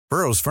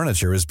Burrow's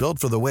furniture is built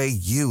for the way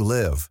you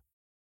live.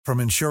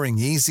 From ensuring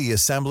easy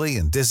assembly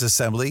and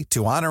disassembly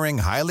to honoring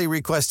highly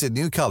requested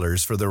new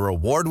colors for their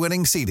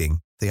award-winning seating,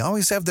 they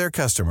always have their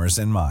customers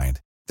in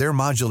mind. Their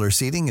modular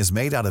seating is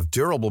made out of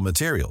durable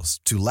materials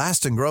to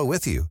last and grow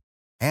with you.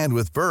 And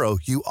with Burrow,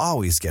 you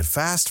always get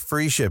fast,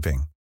 free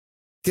shipping.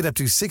 Get up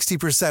to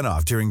 60%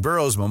 off during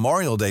Burrow's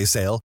Memorial Day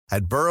sale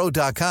at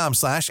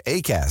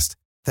burrow.com/ACAST.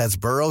 That's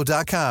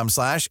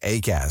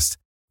burrow.com/ACAST.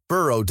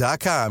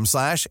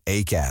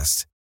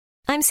 burrow.com/ACAST.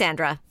 I'm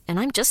Sandra, and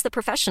I'm just the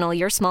professional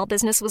your small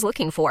business was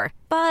looking for.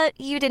 But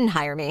you didn't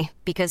hire me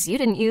because you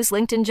didn't use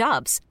LinkedIn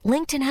Jobs.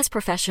 LinkedIn has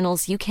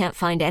professionals you can't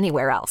find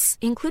anywhere else,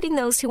 including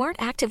those who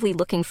aren't actively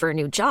looking for a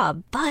new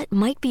job, but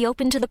might be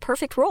open to the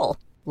perfect role,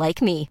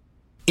 like me.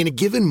 In a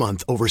given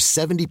month, over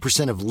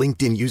 70% of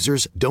LinkedIn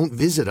users don't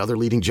visit other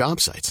leading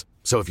job sites.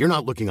 So if you're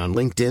not looking on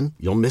LinkedIn,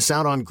 you'll miss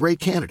out on great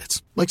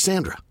candidates like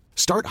Sandra.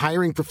 Start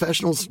hiring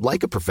professionals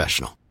like a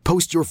professional.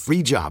 Post your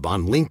free job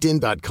on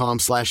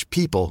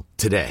linkedin.com/people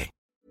today.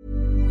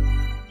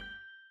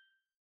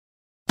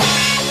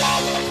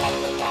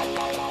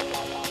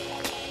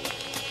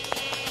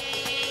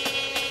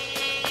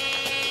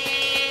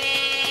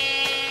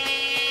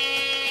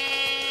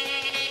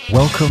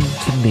 Welcome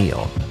to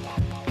Neon,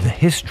 the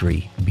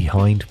history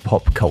behind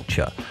pop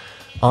culture.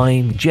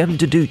 I'm Jem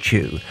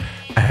Duducu,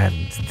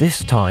 and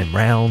this time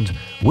round,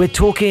 we're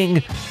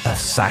talking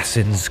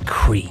Assassin's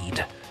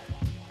Creed,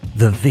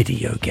 the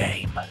video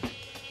game,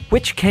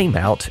 which came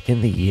out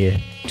in the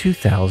year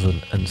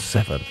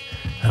 2007.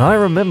 And I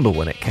remember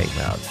when it came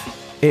out.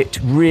 It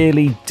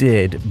really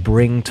did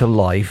bring to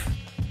life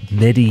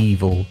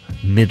medieval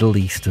Middle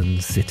Eastern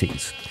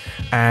cities.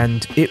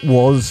 And it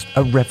was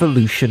a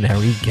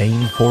revolutionary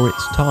game for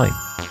its time.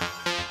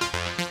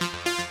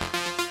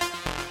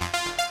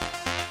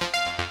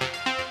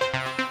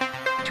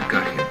 What you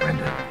got here,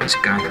 Brenda, is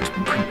a guy who's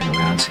been creeping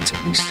around since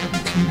at least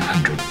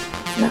 1700.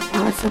 It's not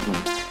possible.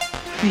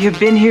 You've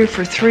been here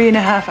for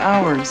 3.5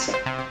 hours.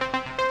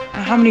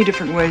 Now, how many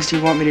different ways do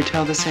you want me to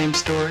tell the same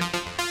story?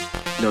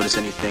 Notice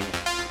anything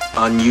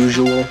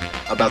unusual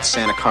about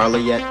Santa Carla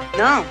yet?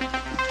 No.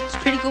 It's a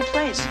pretty cool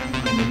place.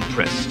 I'm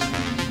impressed.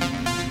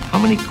 How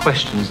many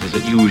questions does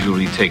it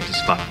usually take to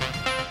spot?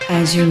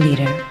 As your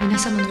leader, I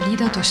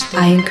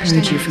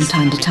encourage you from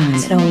time to time,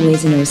 and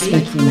always in a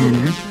respectful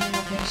manner,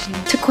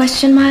 to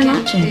question my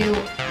logic.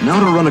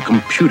 Now to run a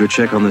computer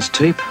check on this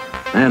tape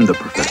and the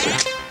professor.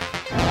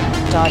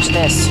 Dodge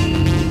this.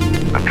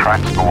 The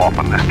tracks go off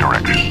in this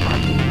direction.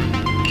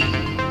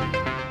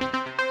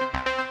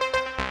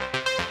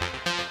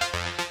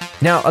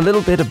 Now, a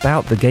little bit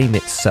about the game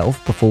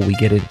itself before we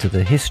get into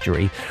the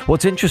history.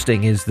 What's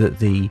interesting is that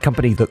the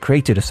company that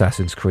created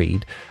Assassin's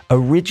Creed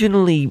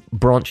originally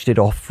branched it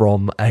off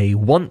from a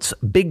once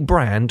big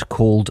brand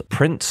called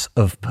Prince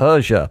of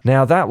Persia.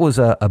 Now, that was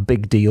a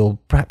big deal,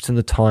 perhaps in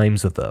the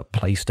times of the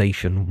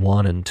PlayStation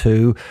 1 and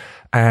 2.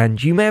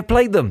 And you may have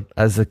played them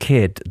as a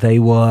kid. They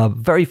were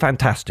very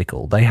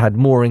fantastical. They had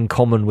more in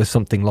common with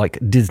something like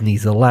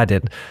Disney's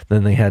Aladdin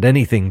than they had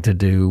anything to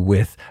do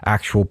with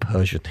actual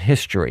Persian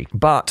history.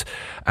 But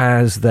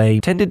as they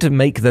tended to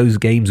make those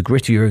games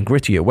grittier and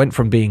grittier, went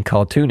from being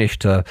cartoonish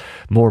to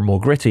more and more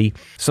gritty,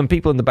 some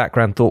people in the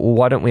background thought, well,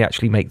 why don't we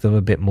actually make them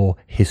a bit more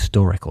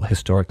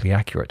historically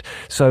accurate?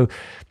 So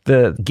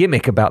the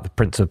gimmick about the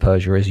Prince of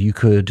Persia is you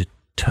could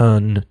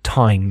turn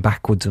time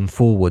backwards and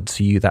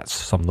forwards. That's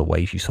some of the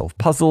ways you solve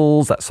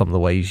puzzles, that's some of the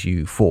ways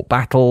you fought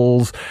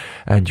battles,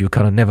 and you're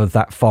kind of never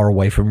that far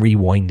away from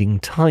rewinding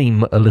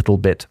time a little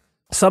bit.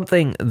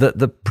 Something that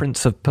the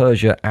Prince of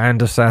Persia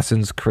and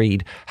Assassin's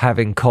Creed have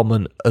in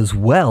common, as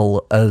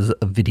well as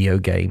a video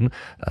game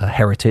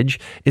heritage,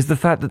 is the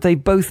fact that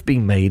they've both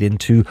been made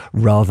into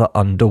rather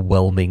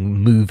underwhelming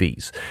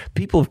movies.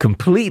 People have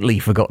completely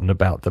forgotten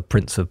about the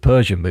Prince of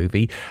Persia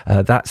movie.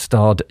 That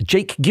starred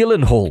Jake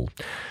Gyllenhaal,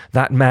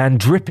 that man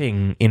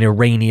dripping in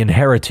Iranian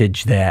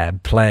heritage there,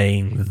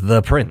 playing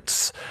the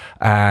prince.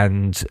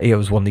 And it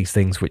was one of these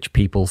things which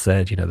people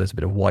said, there's a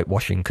bit of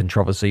whitewashing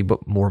controversy,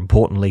 but more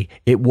importantly,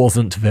 it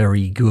wasn't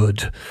very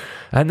good.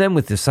 And then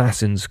with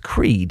Assassin's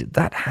Creed,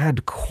 that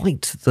had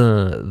quite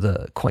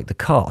the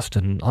cast,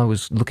 and I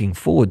was looking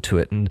forward to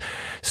it and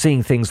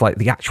seeing things like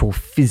the actual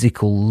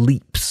physical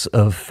leaps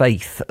of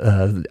faith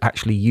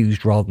actually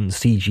used rather than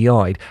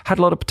CGI'd. Had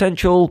a lot of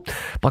potential.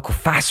 Michael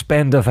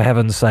Fassbender, for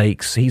heaven's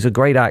sakes, he's a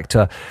great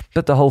actor,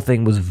 but the whole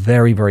thing was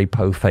very, very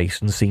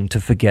po-faced and seemed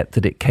to forget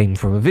that it came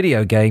from a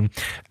video game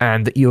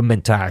and that you were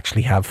meant to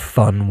actually have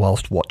fun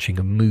whilst watching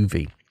a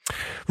movie.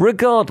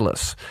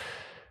 Regardless,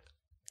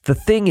 the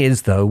thing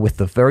is, though, with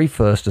the very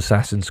first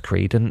Assassin's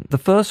Creed, and the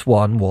first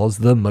one was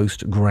the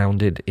most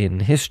grounded in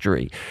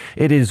history.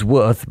 It is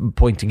worth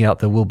pointing out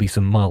there will be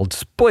some mild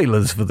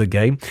spoilers for the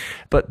game,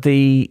 but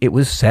it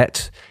was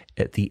set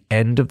at the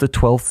end of the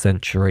 12th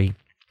century,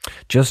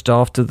 just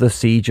after the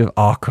siege of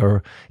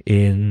Acre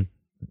in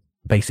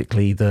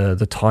basically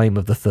the time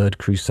of the Third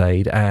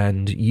Crusade,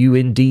 and you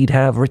indeed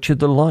have Richard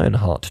the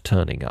Lionheart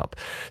turning up.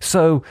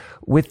 So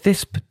with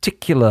this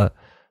particular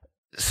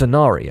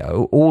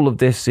scenario, all of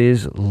this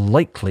is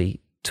likely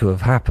to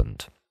have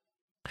happened.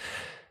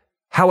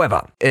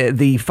 However,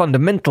 the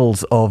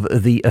fundamentals of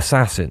the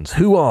assassins.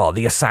 Who are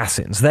the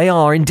assassins? They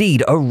are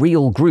indeed a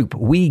real group.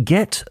 We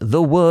get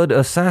the word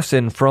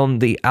assassin from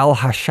the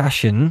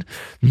Al-Hashashins,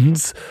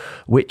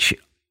 which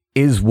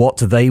is what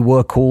they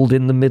were called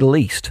in the Middle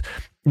East.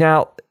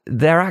 Now,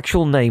 their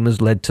actual name has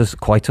led to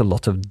quite a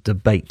lot of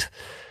debate.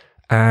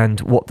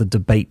 And what the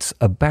debate's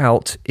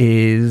about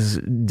is,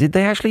 did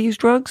they actually use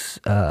drugs?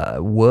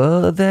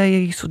 Were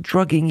they sort of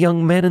drugging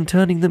young men and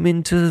turning them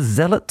into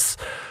zealots?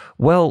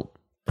 Well,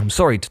 I'm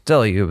sorry to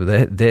tell you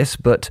this,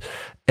 but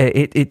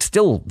it's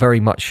still very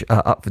much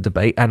up for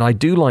debate. And I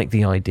do like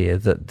the idea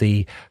that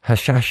the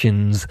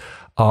Hashashins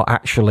are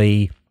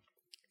actually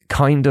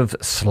kind of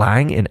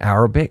slang in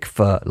Arabic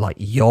for like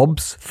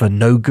yobs, for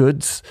no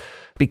goods,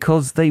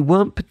 because they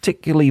weren't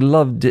particularly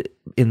loved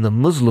in the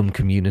Muslim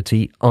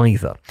community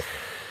either.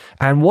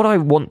 And what I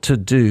want to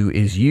do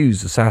is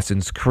use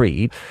Assassin's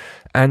Creed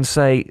and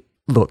say,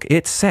 look,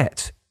 it's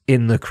set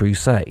in the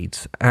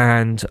Crusades,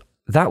 and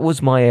that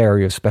was my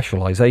area of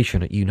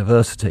specialization at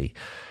university.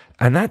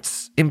 And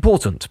that's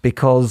important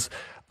because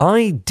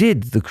I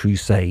did the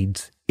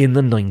Crusades in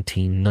the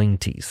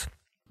 1990s,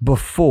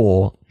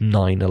 before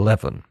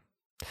 9/11.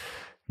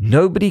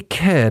 Nobody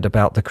cared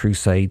about the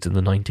Crusades in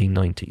the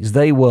 1990s.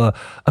 They were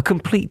a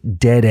complete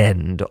dead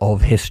end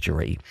of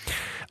history.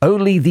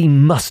 Only the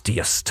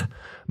mustiest,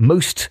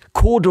 most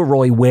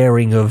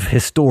corduroy-wearing of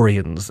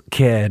historians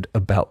cared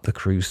about the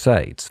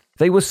Crusades.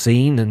 They were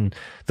seen in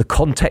the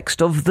context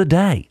of the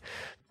day,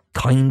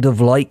 kind of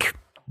like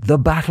the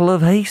Battle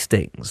of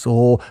Hastings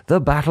or the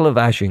Battle of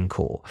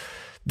Agincourt.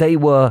 They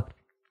were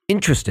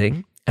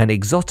interesting and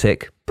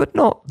exotic, but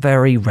not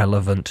very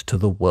relevant to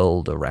the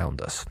world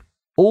around us.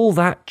 All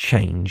that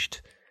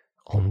changed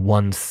on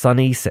one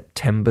sunny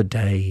September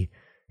day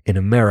in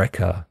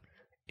America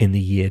in the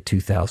year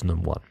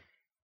 2001.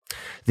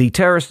 The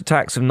terrorist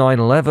attacks of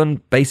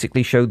 9/11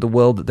 basically showed the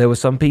world that there were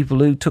some people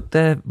who took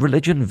their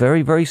religion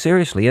very, very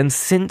seriously. And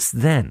since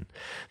then,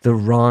 the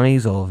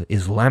rise of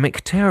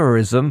Islamic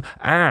terrorism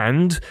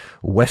and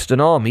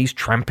Western armies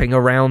tramping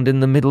around in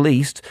the Middle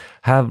East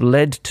have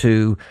led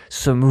to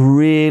some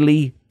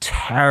really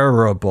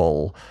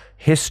terrible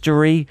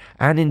history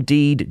and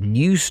indeed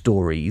news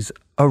stories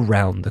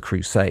around the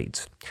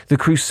Crusades. The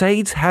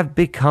Crusades have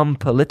become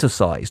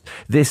politicized.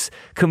 This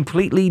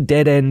completely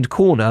dead-end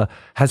corner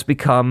has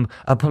become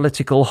a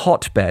political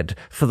hotbed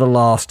for the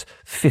last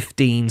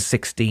 15,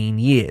 16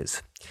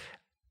 years.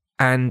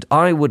 And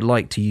I would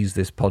like to use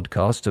this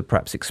podcast to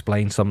perhaps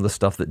explain some of the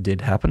stuff that did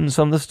happen and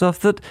some of the stuff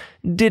that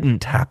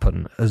didn't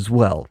happen as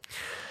well.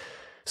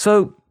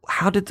 So,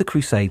 how did the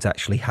Crusades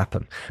actually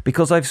happen?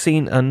 Because I've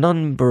seen a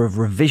number of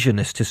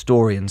revisionist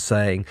historians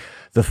saying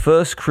the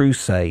First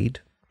Crusade,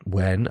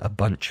 when a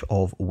bunch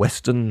of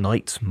Western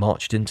knights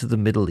marched into the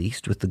Middle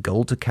East with the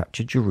goal to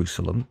capture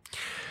Jerusalem,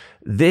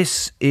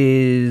 this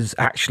is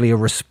actually a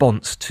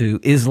response to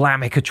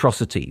Islamic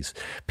atrocities.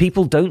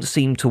 People don't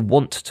seem to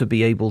want to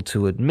be able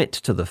to admit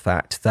to the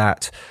fact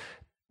that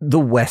the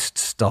West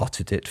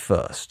started it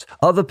first.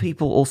 Other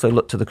people also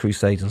look to the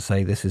Crusades and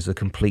say this is a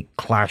complete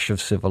clash of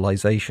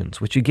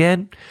civilizations, which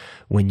again,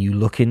 when you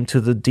look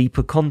into the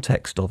deeper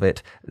context of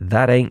it,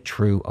 that ain't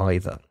true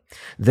either.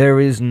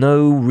 There is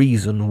no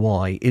reason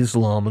why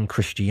Islam and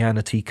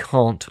Christianity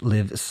can't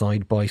live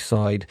side by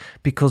side,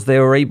 because they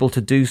were able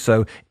to do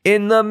so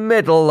in the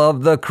middle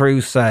of the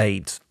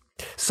Crusades.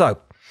 So,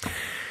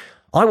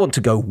 I want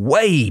to go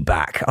way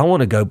back. I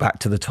want to go back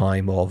to the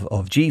time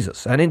of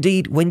Jesus. And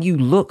indeed, when you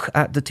look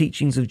at the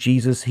teachings of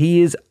Jesus, he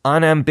is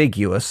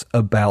unambiguous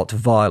about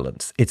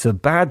violence. It's a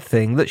bad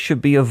thing that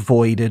should be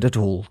avoided at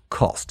all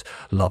cost.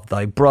 Love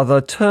thy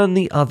brother, turn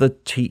the other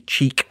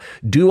cheek,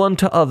 do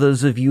unto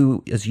others as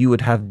you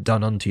would have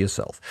done unto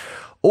yourself.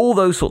 All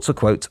those sorts of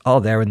quotes are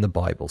there in the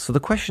Bible. So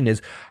the question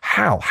is,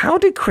 how? How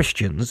did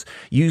Christians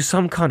use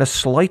some kind of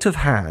sleight of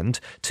hand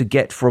to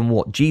get from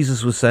what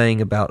Jesus was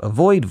saying about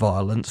avoid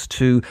violence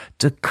to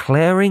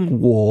declaring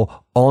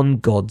war on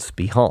God's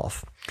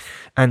behalf?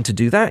 And to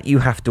do that, you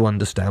have to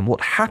understand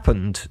what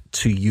happened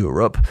to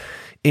Europe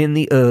in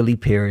the early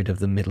period of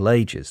the Middle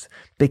Ages,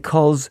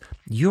 because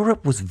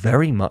Europe was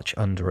very much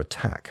under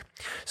attack.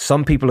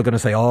 Some people are going to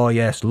say, oh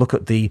yes, look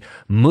at the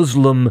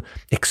Muslim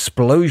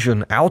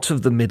explosion out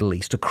of the Middle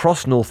East,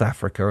 across North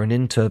Africa and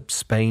into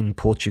Spain,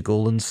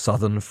 Portugal and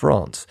southern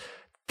France.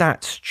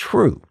 That's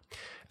true.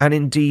 And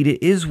indeed,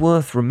 it is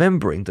worth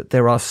remembering that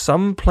there are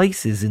some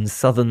places in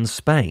southern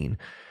Spain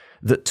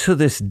that to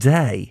this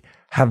day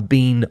have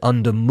been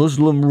under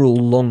Muslim rule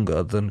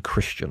longer than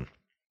Christian.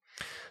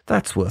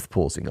 That's worth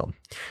pausing on.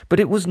 But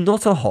it was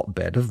not a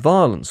hotbed of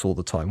violence all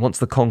the time. Once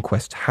the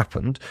conquest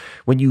happened,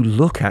 when you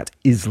look at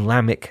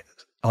Islamic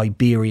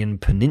Iberian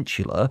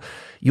Peninsula,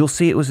 you'll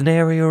see it was an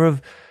area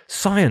of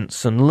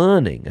science and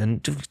learning,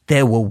 and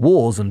there were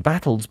wars and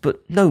battles,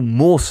 but no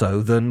more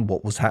so than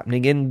what was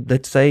happening in,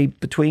 let's say,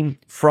 between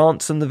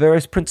France and the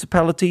various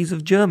principalities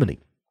of Germany.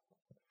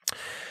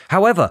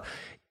 However,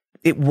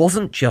 it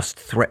wasn't just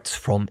threats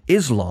from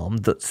Islam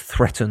that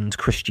threatened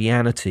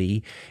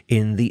Christianity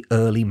in the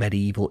early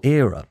medieval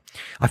era.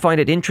 I find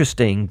it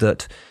interesting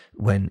that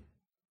when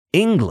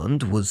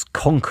England was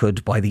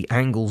conquered by the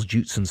Angles,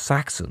 Jutes and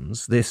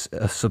Saxons, this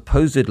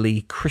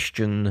supposedly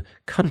Christian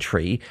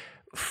country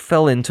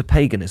fell into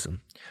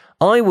paganism.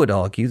 I would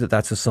argue that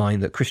that's a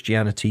sign that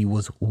Christianity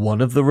was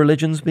one of the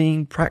religions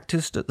being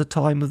practiced at the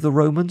time of the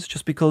Romans.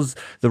 Just because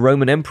the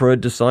Roman emperor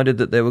decided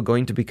that they were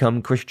going to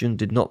become Christian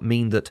did not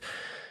mean that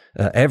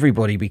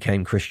everybody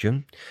became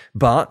Christian.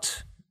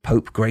 But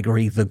Pope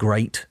Gregory the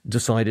Great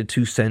decided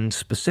to send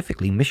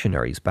specifically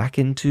missionaries back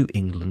into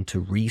England to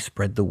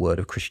re-spread the word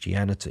of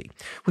Christianity.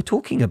 We're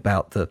talking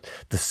about the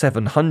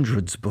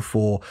 700s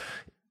before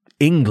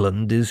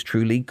England is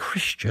truly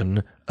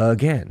Christian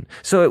again.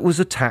 So it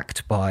was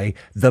attacked by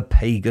the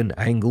pagan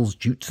Angles,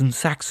 Jutes and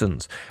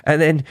Saxons.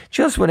 And then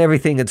just when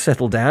everything had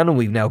settled down and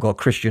we've now got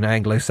Christian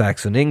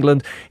Anglo-Saxon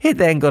England, it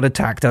then got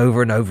attacked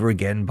over and over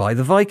again by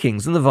the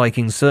Vikings. And the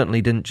Vikings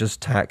certainly didn't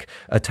just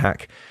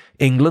attack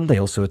England, they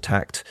also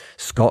attacked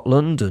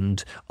Scotland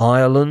and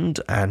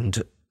Ireland,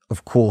 and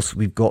of course,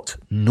 we've got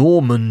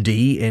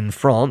Normandy in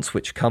France,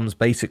 which comes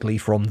basically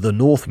from the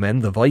Northmen,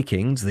 the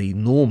Vikings. The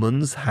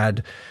Normans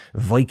had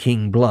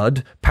Viking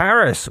blood.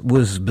 Paris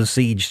was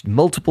besieged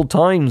multiple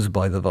times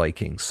by the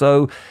Vikings.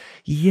 So,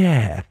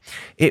 yeah,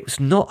 it's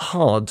not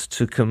hard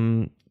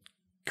to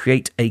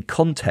create a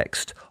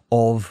context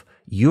of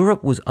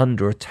Europe was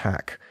under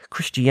attack.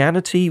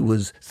 Christianity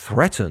was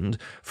threatened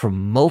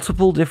from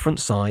multiple different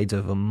sides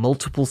over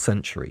multiple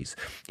centuries.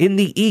 In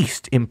the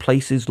East, in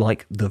places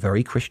like the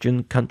very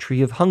Christian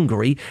country of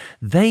Hungary,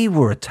 they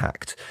were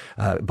attacked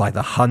by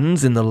the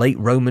Huns in the late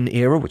Roman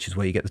era, which is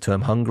where you get the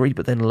term Hungary,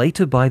 but then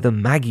later by the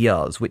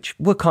Magyars, which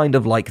were kind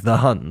of like the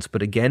Huns,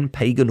 but again,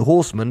 pagan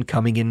horsemen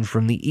coming in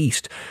from the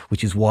East,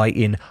 which is why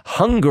in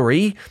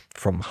Hungary,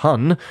 from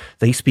Hun,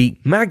 they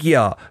speak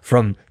Magyar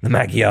from the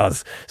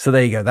Magyars. So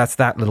there you go, that's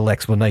that little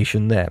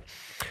explanation there.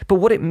 But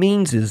what it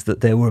means is that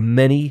there were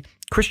many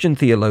Christian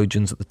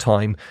theologians at the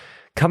time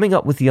coming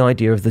up with the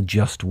idea of the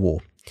just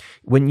war.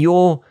 When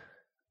your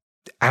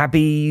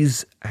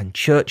abbeys and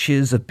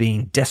churches are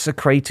being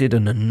desecrated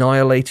and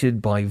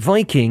annihilated by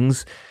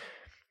Vikings,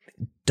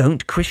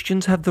 don't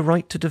Christians have the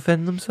right to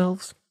defend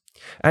themselves?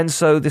 And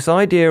so this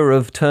idea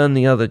of turn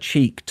the other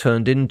cheek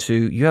turned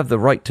into you have the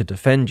right to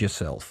defend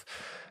yourself.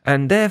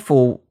 And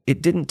therefore,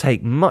 it didn't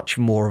take much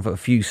more of a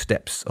few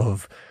steps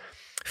of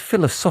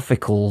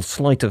philosophical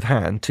sleight of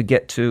hand to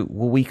get to,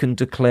 well, we can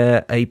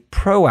declare a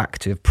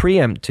proactive,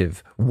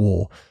 preemptive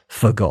war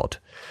for God.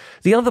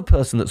 The other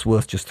person that's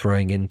worth just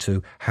throwing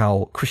into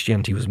how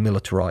Christianity was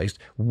militarized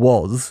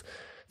was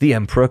the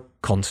Emperor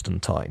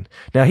Constantine.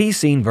 Now, he's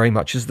seen very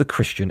much as the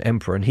Christian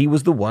emperor, and he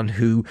was the one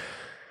who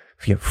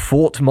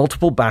fought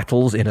multiple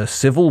battles in a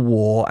civil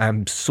war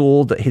and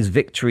saw that his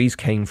victories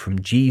came from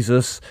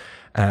Jesus.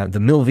 The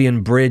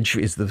Milvian Bridge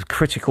is the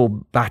critical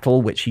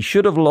battle which he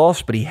should have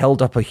lost, but he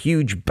held up a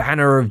huge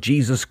banner of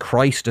Jesus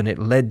Christ and it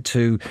led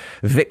to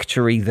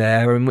victory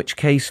there, in which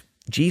case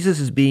Jesus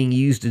is being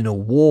used in a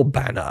war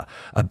banner,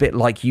 a bit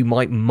like you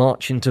might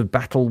march into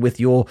battle with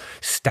your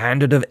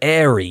standard of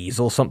Ares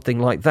or something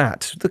like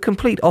that. The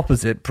complete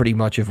opposite, pretty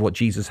much, of what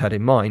Jesus had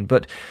in mind.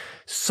 But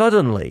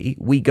suddenly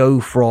we go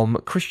from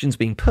Christians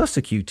being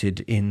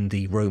persecuted in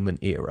the Roman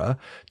era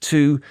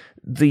to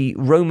the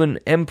Roman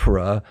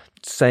emperor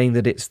saying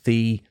that it's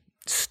the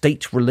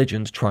state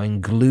religion to try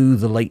and glue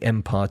the late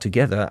empire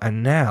together.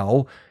 And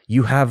now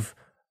you have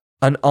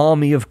an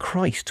army of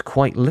Christ,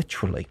 quite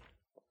literally.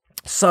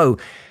 So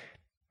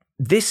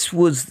this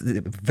was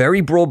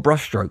very broad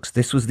brushstrokes.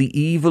 This was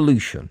the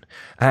evolution.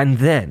 And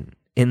then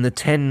in the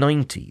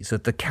 1090s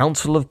at the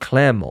Council of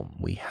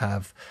Clermont, we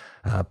have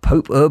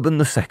Pope Urban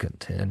II,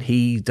 and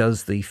he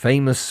does the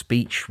famous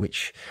speech,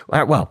 which,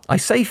 well, I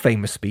say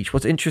famous speech.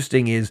 What's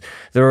interesting is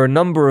there are a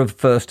number of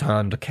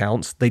first-hand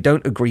accounts. They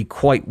don't agree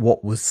quite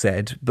what was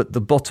said, but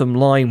the bottom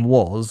line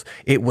was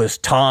it was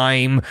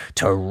time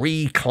to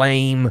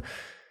reclaim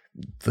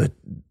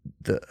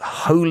the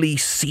holy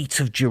seat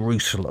of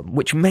Jerusalem,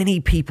 which many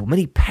people,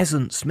 many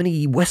peasants,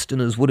 many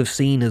Westerners would have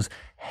seen as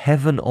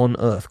heaven on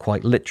earth,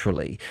 quite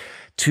literally,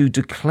 to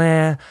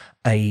declare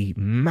a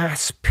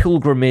mass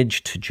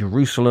pilgrimage to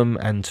Jerusalem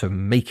and to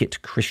make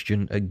it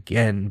Christian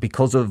again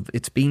because of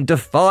it's being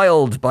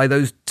defiled by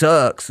those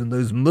Turks and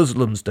those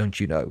Muslims, don't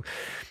you know?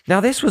 Now,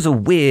 this was a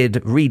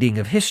weird reading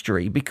of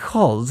history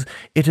because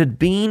it had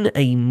been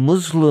a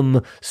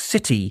Muslim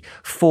city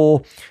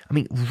for,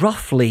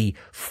 roughly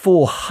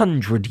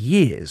 400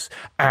 years.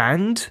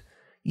 And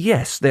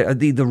yes, the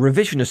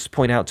revisionists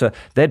point out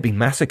there'd been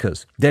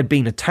massacres. There'd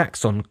been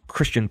attacks on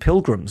Christian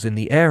pilgrims in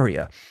the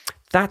area.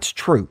 That's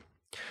true.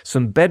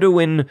 Some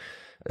Bedouin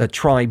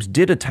tribes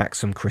did attack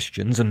some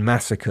Christians and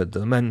massacred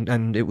them,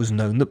 and it was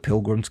known that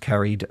pilgrims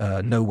carried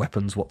no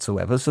weapons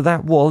whatsoever, so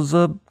that was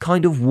a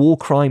kind of war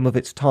crime of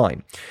its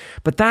time.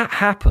 But that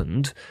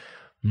happened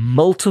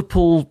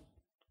multiple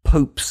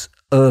popes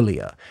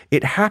earlier.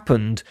 It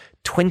happened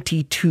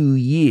 22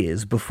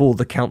 years before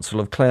the Council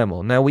of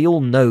Clermont. Now, we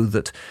all know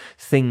that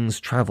things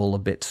travel a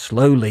bit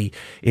slowly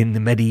in the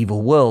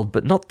medieval world,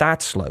 but not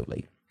that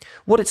slowly.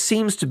 What it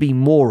seems to be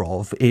more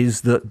of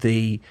is that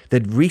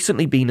there'd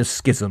recently been a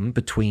schism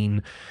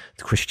between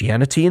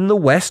Christianity in the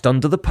West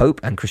under the Pope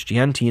and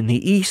Christianity in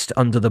the East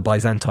under the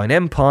Byzantine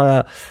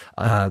Empire,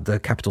 the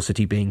capital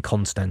city being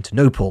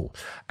Constantinople.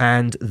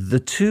 And the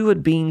two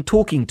had been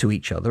talking to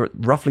each other at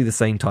roughly the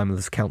same time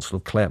as the Council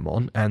of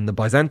Clermont, and the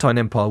Byzantine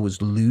Empire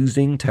was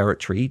losing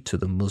territory to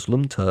the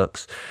Muslim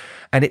Turks.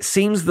 And it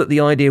seems that the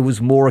idea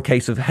was more a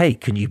case of, hey,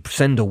 can you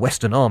send a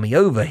Western army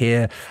over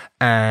here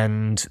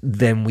and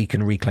then we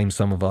can reclaim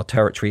some of our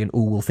territory and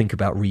all we'll think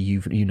about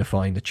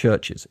reunifying the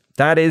churches.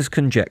 That is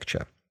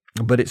conjecture,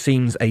 but it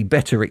seems a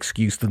better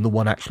excuse than the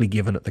one actually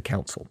given at the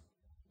council.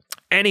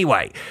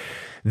 Anyway,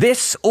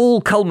 this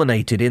all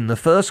culminated in the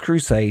First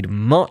Crusade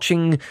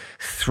marching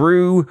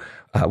through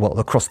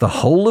across the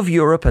whole of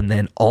Europe and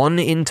then on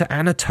into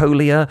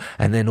Anatolia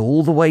and then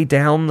all the way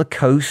down the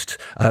coast,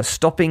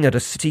 stopping at a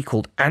city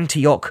called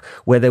Antioch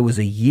where there was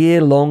a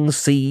year-long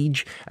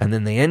siege, and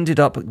then they ended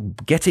up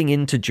getting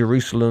into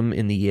Jerusalem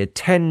in the year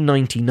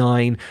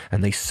 1099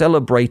 and they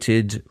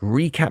celebrated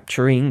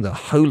recapturing the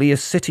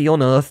holiest city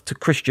on earth to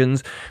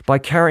Christians by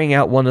carrying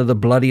out one of the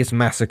bloodiest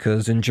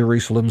massacres in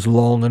Jerusalem's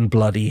long and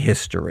bloody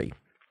history.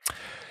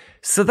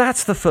 So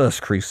that's the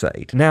First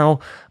Crusade.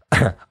 Now,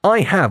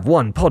 I have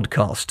one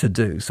podcast to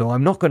do, so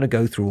I'm not going to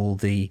go through all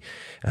the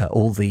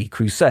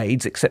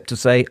Crusades, except to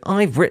say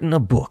I've written a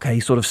book, a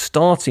sort of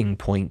starting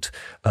point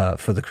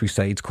for the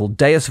Crusades called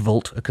Deus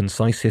Vult, A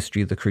Concise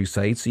History of the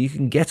Crusades. So you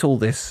can get all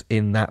this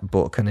in that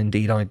book, and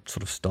indeed I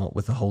sort of start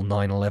with the whole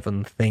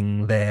 9/11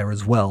 thing there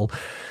as well.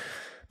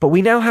 But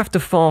we now have to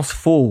fast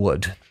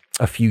forward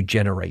a few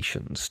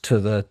generations to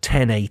the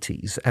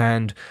 1080s,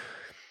 and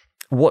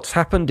what's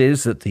happened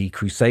is that the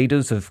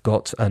Crusaders have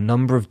got a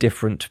number of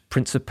different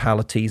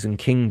principalities and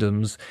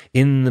kingdoms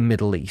in the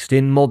Middle East,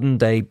 in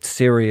modern-day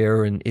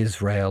Syria and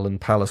Israel and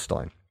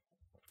Palestine.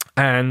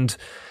 And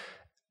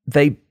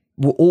they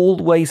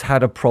always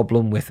had a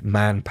problem with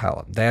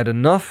manpower. They had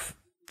enough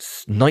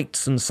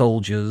knights and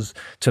soldiers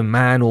to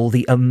man all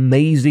the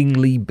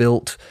amazingly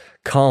built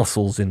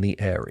castles in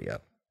the area.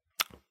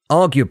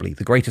 Arguably,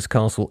 the greatest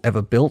castle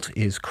ever built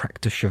is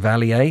Cracta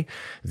Chevalier,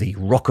 the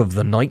Rock of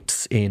the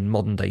Knights in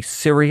modern-day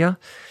Syria.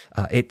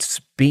 It's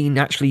been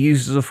actually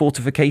used as a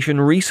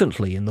fortification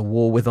recently in the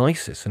war with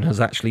ISIS and has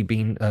actually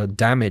been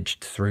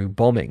damaged through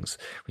bombings,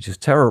 which is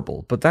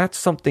terrible. But that's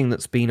something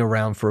that's been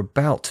around for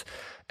about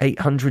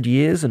 800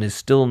 years and is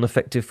still an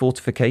effective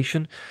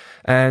fortification.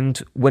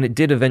 And when it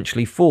did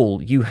eventually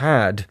fall, you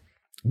had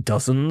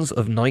dozens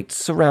of knights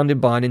surrounded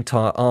by an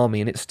entire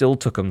army, and it still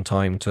took them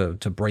time to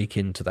break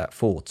into that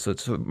fort. So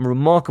it's a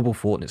remarkable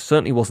fort, and it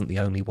certainly wasn't the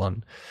only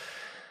one.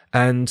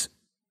 And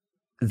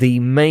the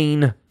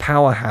main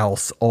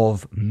powerhouse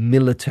of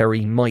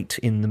military might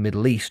in the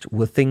Middle East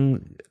were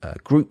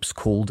groups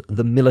called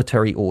the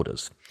military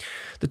orders.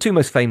 The two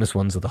most famous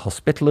ones are the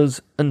Hospitallers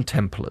and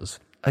Templars.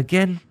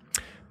 Again,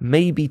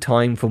 maybe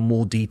time for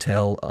more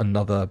detail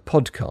another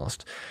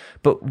podcast.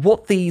 But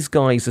what these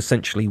guys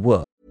essentially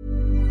were.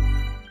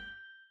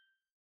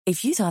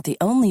 If you thought the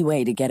only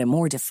way to get a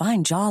more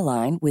defined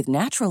jawline with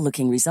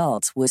natural-looking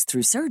results was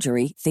through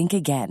surgery, think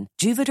again.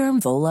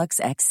 Juvederm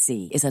Volux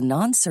XC is a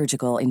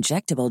non-surgical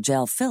injectable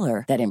gel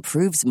filler that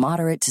improves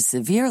moderate to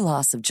severe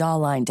loss of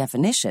jawline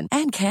definition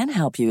and can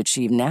help you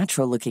achieve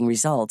natural-looking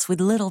results with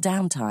little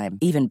downtime.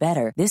 Even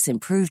better, this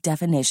improved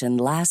definition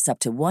lasts up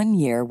to 1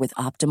 year with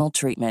optimal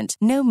treatment.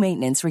 No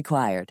maintenance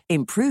required.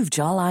 Improve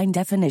jawline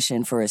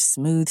definition for a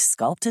smooth,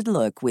 sculpted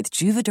look with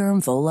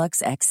Juvederm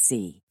Volux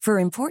XC. For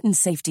important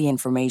safety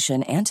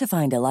information and to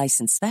find a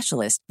licensed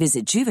specialist,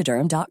 visit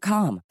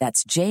Juvederm.com.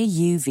 That's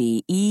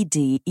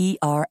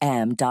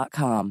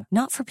JUVEDERM.com.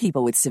 Not for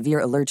people with severe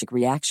allergic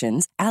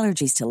reactions,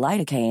 allergies to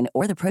lidocaine,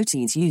 or the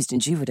proteins used in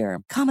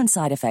Juvederm. Common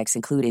side effects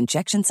include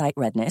injection site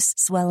redness,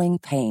 swelling,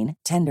 pain,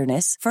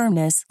 tenderness,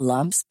 firmness,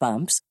 lumps,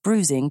 bumps,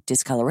 bruising,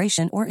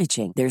 discoloration, or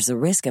itching. There's a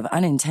risk of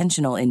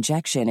unintentional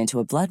injection into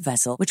a blood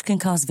vessel, which can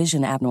cause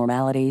vision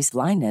abnormalities,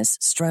 blindness,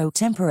 stroke,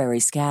 temporary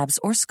scabs,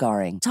 or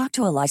scarring. Talk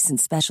to a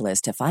licensed specialist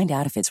to find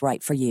out if it's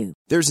right for you.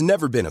 There's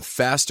never been a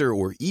faster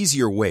or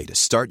easier way to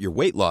start your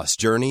weight loss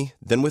journey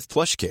than with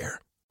PlushCare.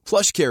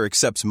 PlushCare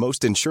accepts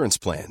most insurance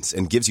plans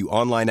and gives you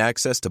online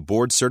access to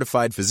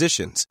board-certified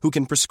physicians who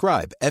can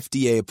prescribe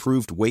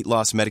FDA-approved weight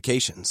loss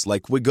medications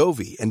like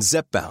Wegovy and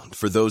Zepbound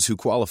for those who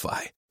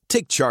qualify.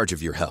 Take charge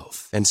of your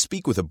health and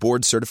speak with a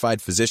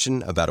board-certified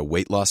physician about a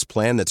weight loss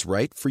plan that's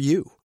right for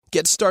you.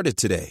 Get started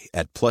today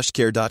at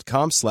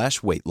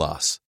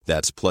plushcare.com/weightloss.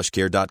 That's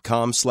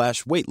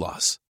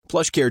plushcare.com/weightloss.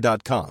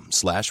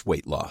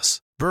 plushcare.com/weightloss.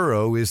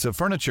 Burrow is a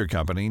furniture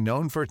company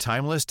known for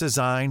timeless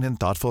design and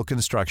thoughtful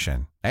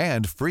construction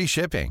and free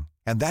shipping,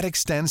 and that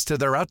extends to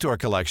their outdoor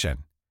collection.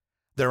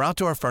 Their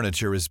outdoor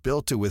furniture is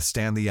built to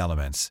withstand the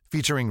elements,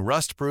 featuring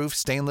rust-proof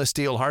stainless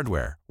steel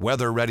hardware,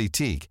 weather-ready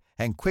teak,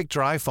 and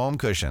quick-dry foam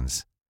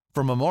cushions.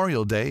 For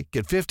Memorial Day,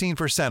 get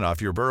 15%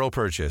 off your Burrow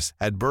purchase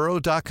at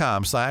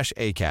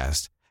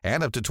burrow.com/ACAST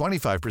and up to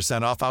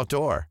 25% off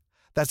outdoor.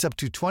 That's up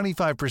to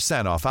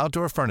 25% off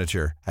outdoor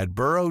furniture at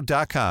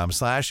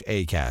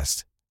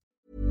burrow.com/ACAST.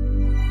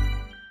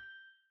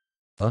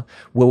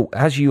 Well,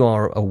 as you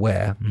are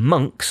aware,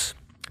 monks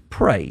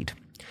prayed.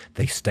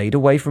 They stayed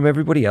away from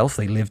everybody else.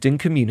 They lived in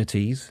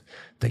communities.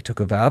 They took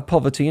a vow of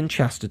poverty and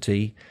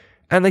chastity,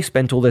 and they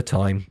spent all their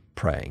time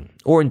praying,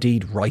 or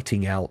indeed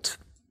writing out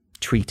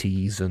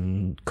treaties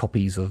and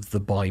copies of the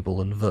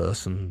Bible and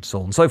verse and so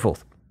on and so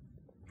forth.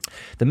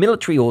 The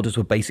military orders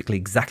were basically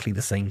exactly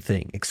the same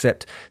thing,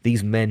 except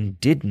these men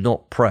did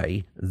not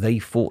pray, they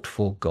fought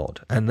for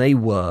God, and they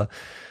were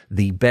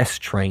the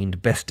best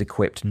trained, best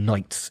equipped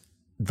knights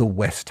the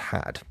West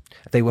had.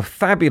 They were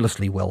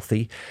fabulously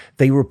wealthy.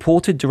 They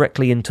reported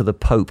directly into the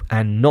Pope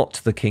and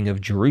not the King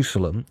of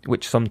Jerusalem,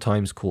 which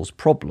sometimes caused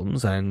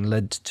problems and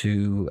led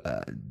to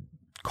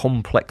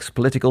complex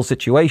political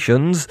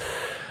situations.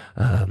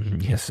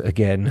 Yes,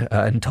 again,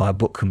 an entire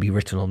book can be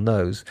written on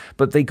those.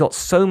 But they got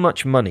so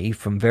much money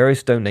from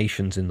various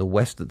donations in the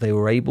West that they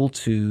were able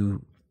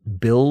to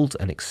build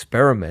and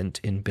experiment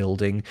in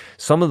building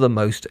some of the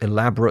most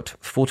elaborate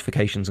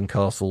fortifications and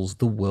castles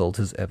the world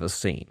has ever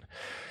seen.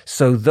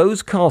 So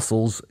those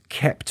castles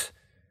kept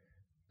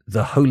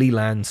the Holy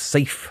Land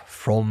safe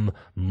from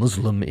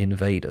Muslim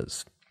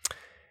invaders.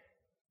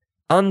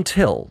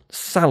 Until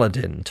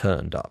Saladin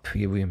turned up.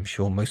 I'm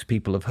sure most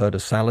people have heard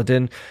of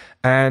Saladin,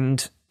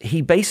 and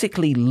he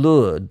basically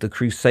lured the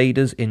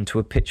Crusaders into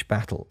a pitched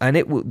battle. And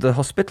the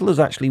Hospitallers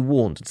actually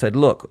warned and said,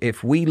 look,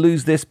 if we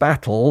lose this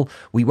battle,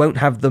 we won't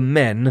have the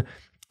men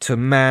to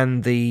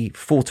man the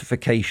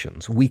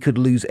fortifications. We could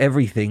lose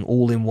everything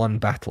all in one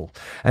battle.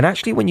 And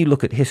actually, when you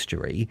look at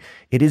history,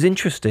 it is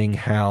interesting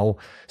how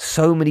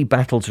so many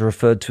battles are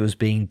referred to as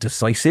being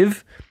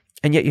decisive,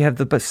 and yet you have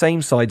the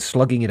same side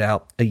slugging it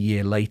out a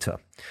year later.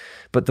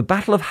 But the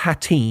Battle of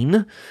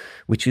Hattin,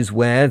 which is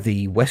where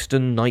the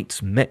Western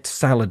Knights met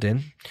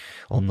Saladin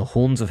on the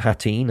Horns of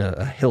Hattin,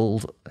 a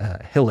hill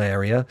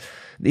area,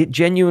 it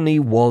genuinely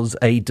was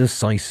a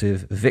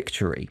decisive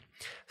victory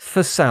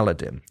for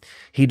Saladin.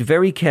 He'd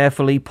very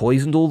carefully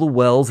poisoned all the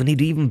wells, and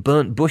he'd even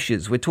burnt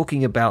bushes. We're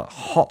talking about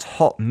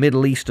hot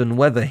Middle Eastern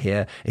weather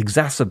here,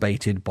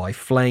 exacerbated by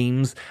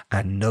flames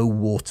and no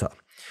water.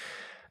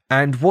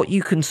 And what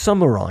you can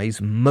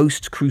summarize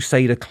most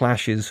Crusader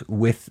clashes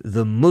with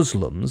the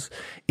Muslims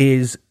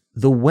is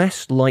the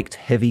West liked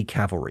heavy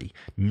cavalry,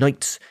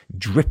 knights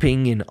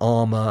dripping in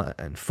armor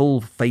and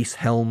full face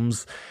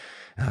helms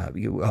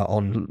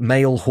on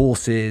male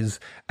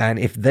horses. And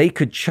if they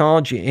could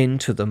charge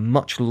into the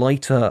much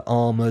lighter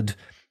armored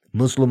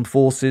Muslim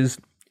forces,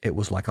 it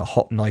was like a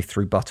hot knife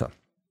through butter.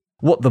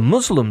 What the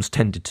Muslims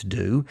tended to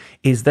do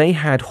is they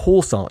had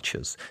horse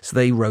archers. So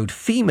they rode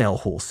female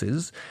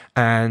horses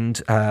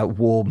and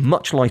wore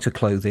much lighter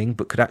clothing,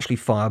 but could actually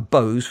fire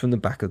bows from the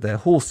back of their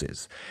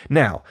horses.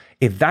 Now,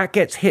 if that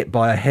gets hit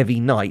by a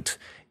heavy knight,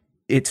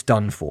 it's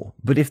done for.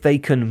 But if they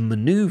can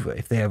maneuver,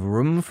 if they have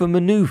room for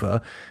maneuver,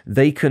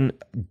 they can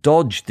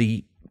dodge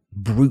the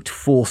brute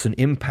force and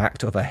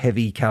impact of a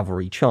heavy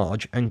cavalry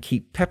charge and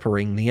keep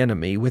peppering the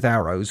enemy with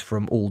arrows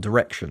from all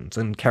directions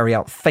and carry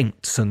out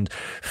feints and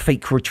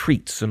fake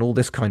retreats and all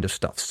this kind of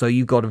stuff. So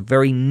you've got a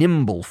very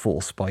nimble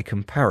force by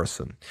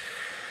comparison.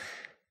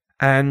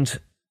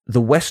 And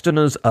the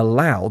Westerners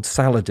allowed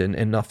Saladin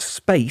enough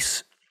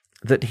space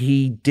that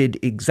he did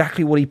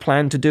exactly what he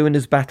planned to do in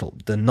his battle.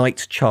 The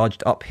knights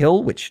charged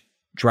uphill, which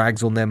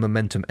drags on their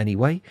momentum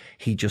anyway.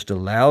 He just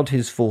allowed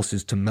his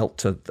forces to melt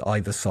to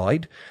either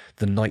side.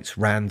 The knights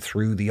ran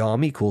through the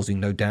army, causing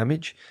no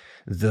damage.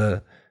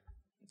 The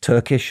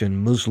Turkish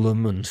and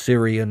Muslim and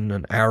Syrian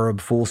and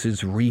Arab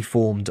forces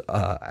reformed,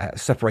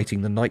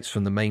 separating the knights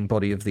from the main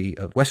body of the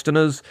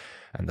Westerners,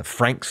 and the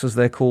Franks, as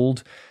they're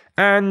called,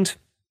 and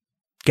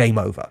game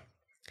over.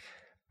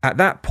 At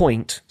that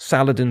point,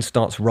 Saladin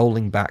starts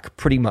rolling back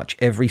pretty much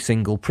every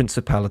single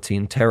principality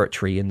and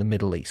territory in the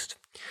Middle East.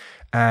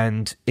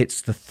 And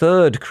it's the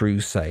Third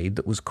Crusade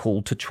that was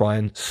called to try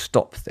and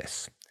stop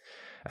this.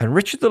 And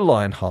Richard the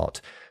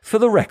Lionheart, for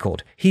the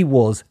record, he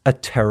was a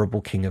terrible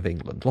king of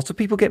England. Lots of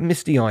people get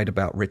misty-eyed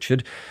about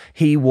Richard.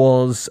 He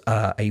was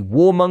a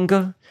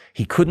warmonger.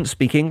 He couldn't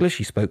speak English.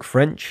 He spoke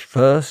French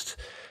first.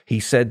 He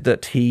said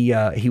that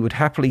he would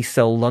happily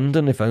sell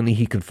London if only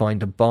he could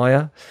find a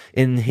buyer.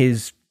 In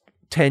his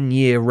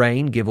 10-year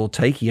reign, give or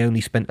take, he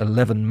only spent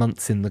 11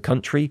 months in the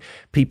country.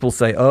 People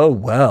say, oh,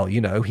 well,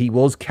 he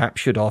was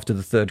captured after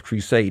the Third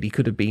Crusade. He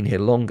could have been here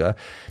longer.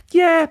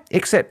 Yeah,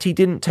 except he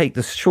didn't take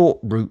the short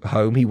route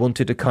home. He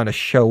wanted to kind of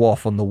show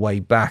off on the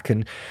way back,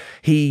 and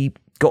he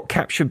got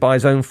captured by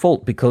his own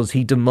fault because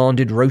he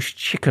demanded roast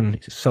chicken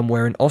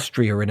somewhere in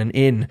Austria in an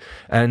inn,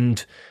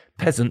 and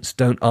peasants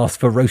don't ask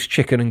for roast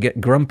chicken and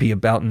get grumpy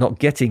about not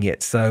getting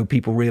it. So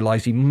people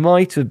realized he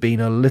might have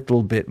been a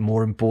little bit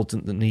more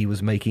important than he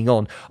was making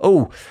on.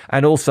 Oh,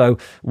 and also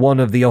one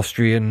of the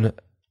Austrian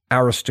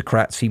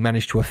aristocrats he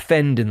managed to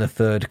offend in the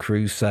Third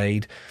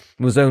Crusade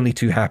was only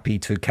too happy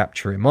to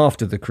capture him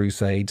after the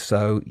crusade,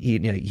 so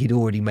he'd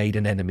already made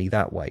an enemy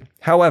that way.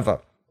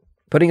 However,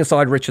 putting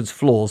aside Richard's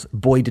flaws,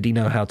 boy did he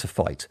know how to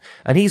fight.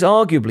 And he's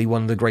arguably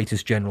one of the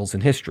greatest generals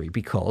in history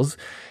because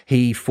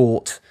he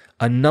fought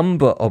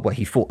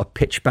he fought a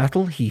pitched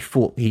battle,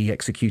 he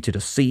executed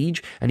a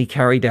siege, and he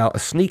carried out a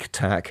sneak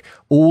attack,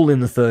 all in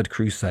the Third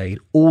Crusade.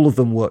 All of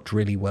them worked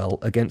really well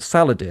against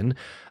Saladin,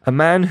 a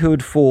man who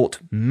had fought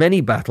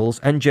many battles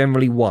and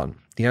generally won.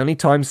 The only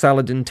time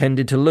Saladin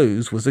tended to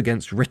lose was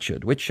against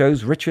Richard, which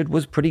shows Richard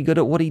was pretty good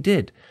at what he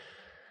did.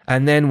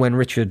 And then when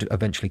Richard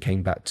eventually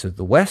came back to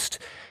the west,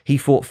 he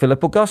fought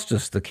Philip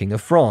Augustus, the King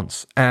of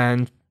France,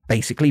 and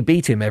basically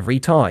beat him every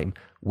time,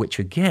 which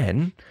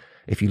again,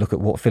 if you look at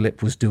what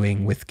Philip was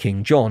doing with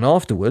King John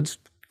afterwards,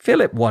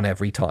 Philip won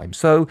every time.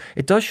 So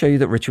it does show you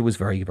that Richard was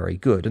very, very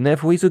good, and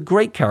therefore he's a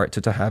great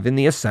character to have in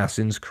the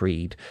Assassin's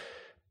Creed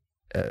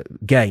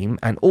game.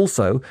 And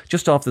also,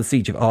 just after the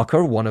Siege of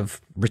Acre, one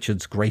of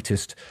Richard's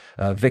greatest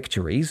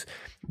victories,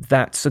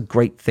 that's a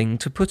great thing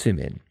to put him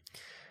in.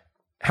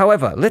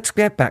 However, let's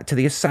get back to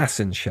the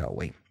assassins, shall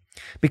we?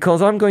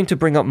 Because I'm going to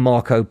bring up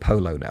Marco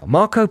Polo now.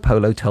 Marco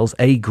Polo tells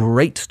a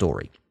great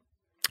story.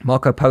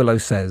 Marco Polo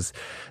says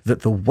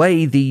that the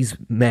way these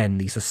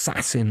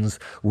assassins,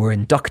 were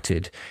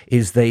inducted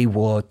is they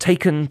were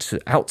taken to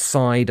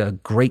outside a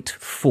great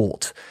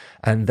fort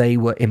and they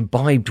were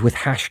imbibed with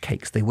hash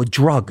cakes. They were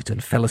drugged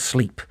and fell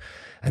asleep.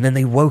 And then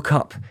they woke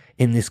up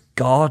in this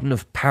garden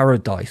of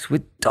paradise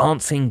with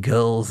dancing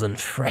girls and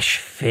fresh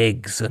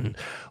figs and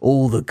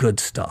all the good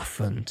stuff.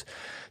 And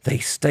they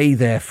stay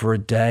there for a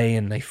day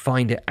and they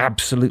find it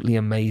absolutely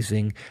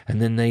amazing.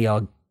 And then they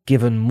are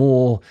given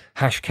more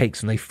hash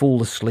cakes and they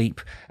fall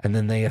asleep, and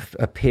then they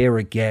appear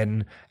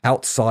again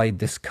outside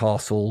this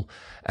castle,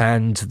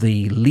 and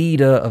the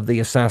leader of the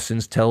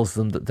assassins tells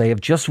them that they have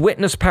just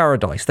witnessed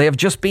paradise. They have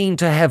just been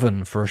to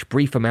heaven for a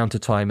brief amount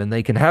of time, and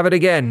they can have it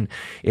again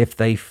if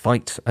they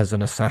fight as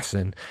an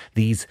assassin,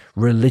 these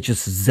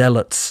religious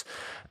zealots.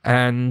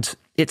 And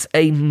it's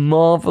a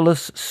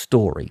marvelous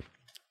story.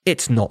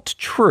 It's not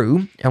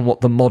true, and what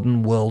the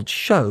modern world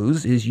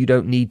shows is you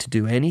don't need to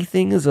do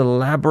anything as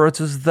elaborate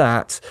as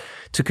that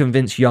to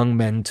convince young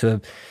men to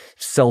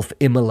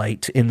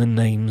self-immolate in the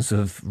names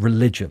of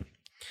religion.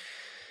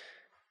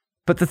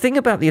 But the thing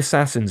about the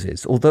assassins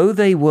is, although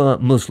they were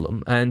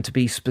Muslim, and to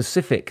be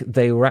specific,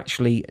 they were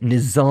actually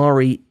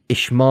Nizari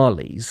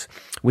Ismailis,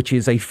 which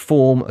is a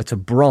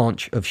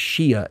branch of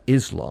Shia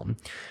Islam,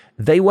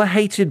 they were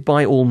hated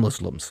by all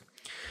Muslims.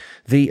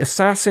 The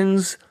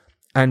assassins,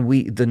 and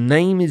the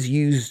name is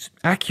used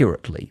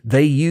accurately,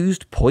 they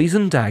used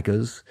poison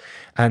daggers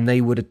and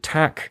they would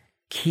attack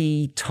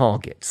key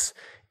targets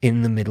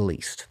in the Middle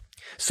East.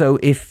 So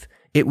if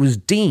it was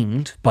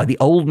deemed by the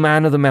Old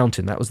Man of the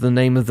Mountain, that was the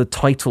name of the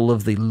title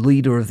of the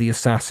leader of the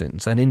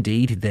assassins, and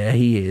indeed there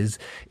he is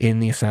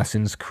in the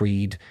Assassin's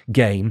Creed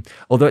game,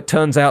 although it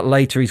turns out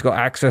later he's got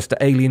access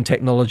to alien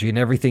technology and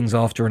everything's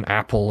after an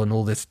apple and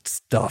all this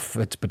stuff,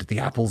 but the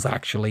apple's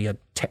actually a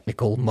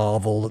technical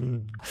marvel,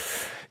 and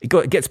it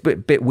gets a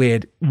bit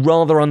weird.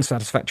 Rather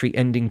unsatisfactory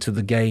ending to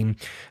the game.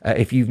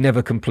 If you've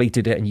never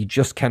completed it and you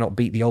just cannot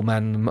beat the Old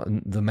Man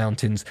in the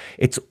Mountains,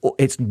 it's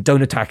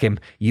don't attack him.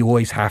 You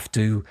always have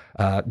to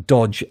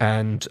dodge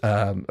and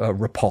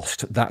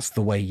riposte. That's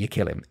the way you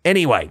kill him.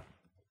 Anyway,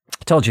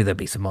 I told you there'd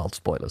be some mild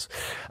spoilers.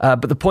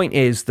 But the point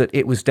is that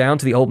it was down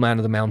to the Old Man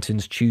of the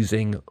Mountains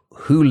choosing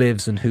who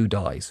lives and who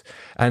dies.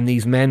 And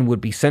these men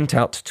would be sent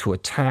out to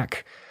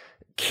attack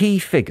key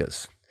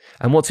figures.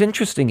 And what's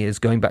interesting is,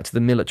 going back to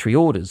the military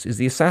orders, is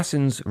the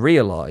assassins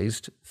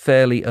realized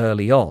fairly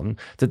early on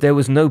that there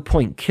was no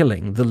point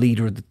killing the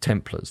leader of the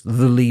Templars,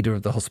 the leader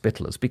of the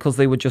Hospitallers, because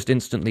they were just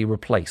instantly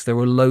replaced. There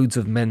were loads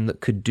of men that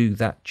could do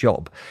that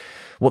job.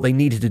 What they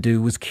needed to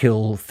do was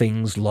kill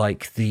things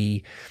like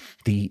the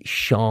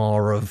Shah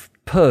of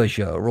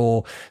Persia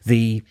or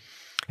the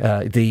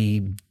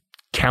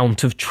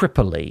Count of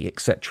Tripoli,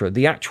 etc.,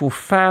 the actual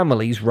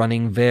families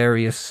running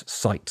various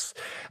sites.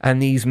 And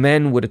these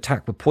men would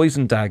attack with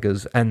poison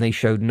daggers, and they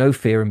showed no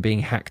fear in being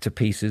hacked to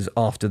pieces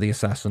after the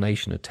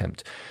assassination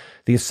attempt.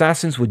 The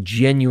assassins were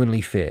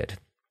genuinely feared,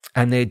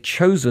 and they had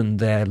chosen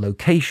their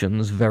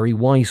locations very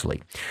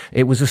wisely.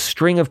 It was a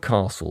string of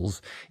castles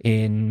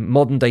in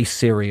modern-day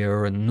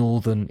Syria and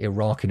northern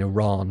Iraq and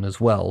Iran as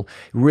well,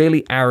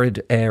 really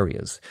arid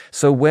areas.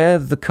 So where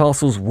the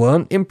castles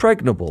weren't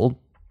impregnable,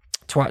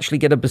 to actually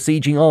get a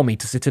besieging army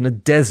to sit in a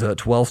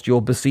desert whilst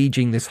you're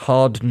besieging this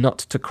hard nut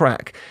to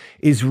crack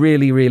is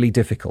really, really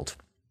difficult.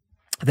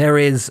 There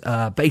is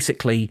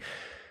basically,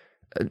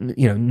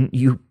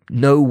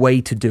 no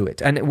way to do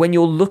it. And when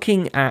you're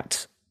looking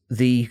at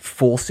the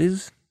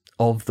forces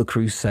of the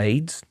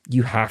Crusades,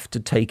 you have to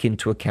take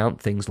into account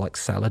things like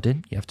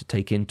Saladin. You have to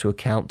take into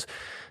account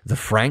the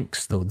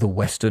Franks, the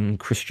Western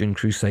Christian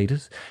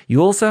Crusaders. You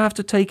also have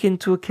to take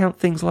into account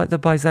things like the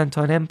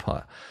Byzantine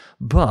Empire.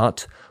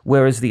 But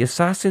whereas the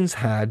assassins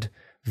had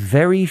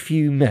very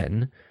few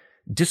men,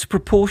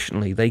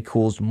 disproportionately, they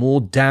caused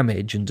more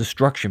damage and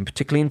destruction,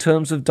 particularly in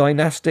terms of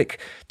dynastic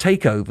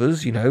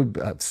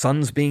takeovers,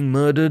 sons being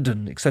murdered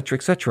and etc.,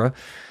 etc.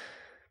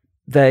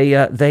 They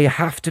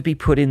have to be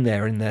put in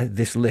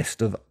this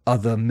list of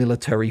other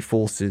military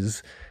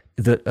forces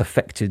that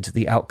affected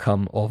the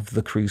outcome of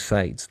the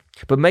Crusades.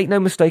 But make no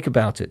mistake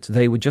about it,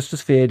 they were just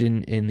as feared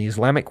in the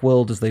Islamic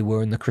world as they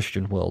were in the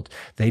Christian world.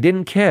 They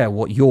didn't care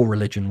what your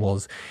religion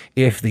was.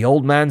 If the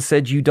old man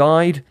said you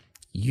died,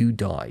 you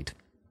died.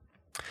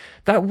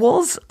 That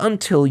was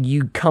until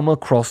you come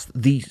across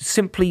the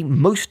simply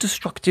most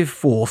destructive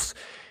force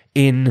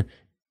in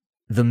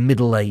the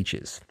Middle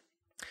Ages.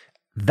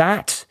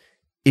 That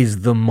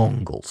is the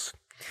Mongols.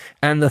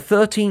 And the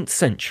 13th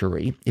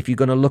century, if you're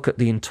going to look at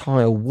the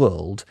entire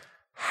world,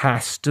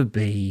 has to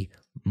be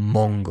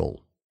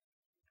Mongol.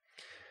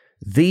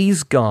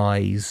 These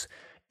guys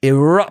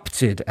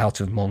erupted out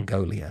of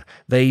Mongolia.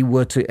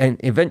 And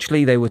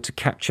eventually they were to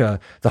capture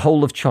the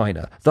whole of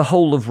China, the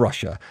whole of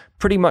Russia,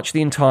 pretty much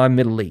the entire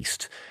Middle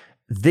East.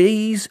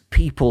 These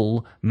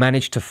people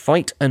managed to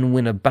fight and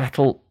win a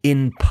battle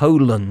in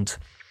Poland.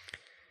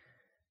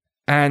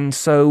 And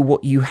so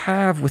what you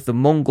have with the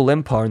Mongol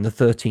Empire in the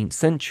 13th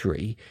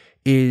century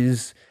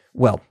is,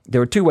 well,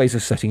 there are two ways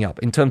of setting up.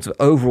 In terms of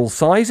overall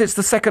size, it's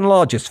the second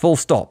largest, full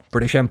stop.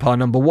 British Empire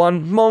number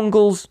 1,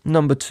 Mongols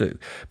number 2.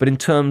 But in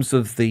terms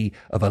of a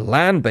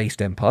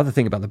land-based empire, the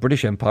thing about the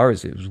British Empire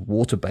is it was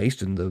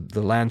water-based and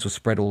the lands were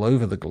spread all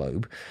over the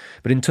globe.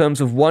 But in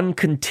terms of one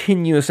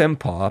continuous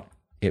empire,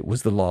 it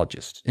was the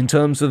largest. In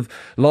terms of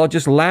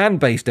largest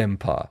land-based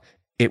empire,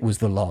 it was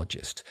the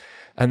largest.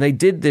 And they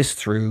did this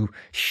through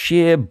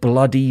sheer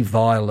bloody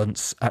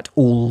violence at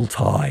all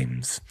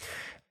times.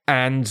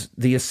 And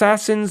the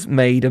assassins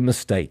made a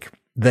mistake.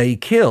 They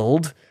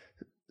killed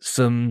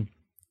some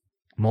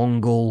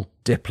Mongol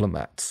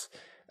diplomats,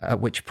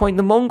 at which point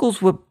the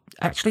Mongols were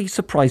actually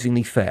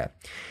surprisingly fair.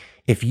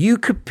 If you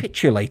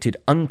capitulated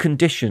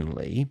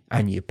unconditionally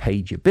and you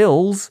paid your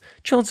bills,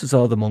 chances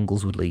are the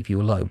Mongols would leave you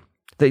alone.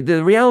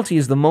 The reality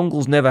is the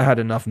Mongols never had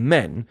enough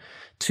men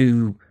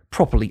to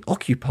properly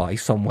occupy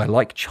somewhere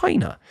like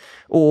China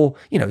or,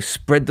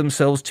 spread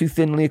themselves too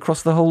thinly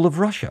across the whole of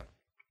Russia.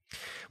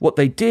 What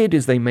they did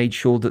is they made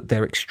sure that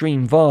their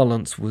extreme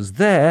violence was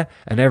there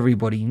and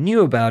everybody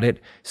knew about it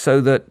so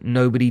that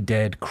nobody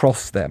dared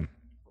cross them.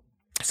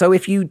 So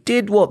if you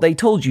did what they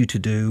told you to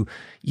do,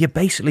 you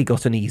basically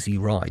got an easy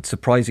ride,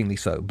 surprisingly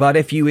so. But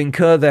if you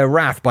incur their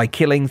wrath by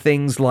killing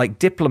things like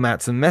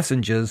diplomats and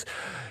messengers,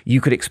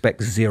 you could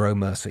expect zero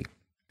mercy.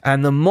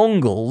 And the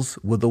Mongols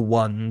were the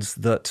ones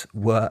that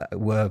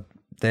were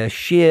their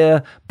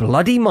sheer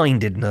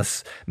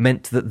bloody-mindedness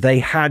meant that they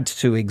had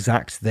to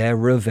exact their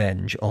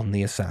revenge on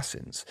the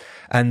assassins.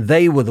 And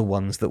they were the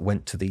ones that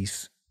went to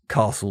these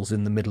castles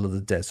in the middle of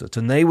the desert.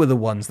 And they were the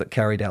ones that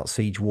carried out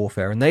siege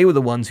warfare. And they were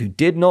the ones who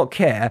did not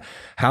care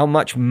how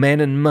much men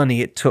and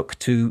money it took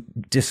to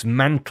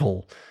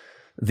dismantle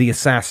the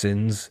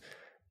assassins.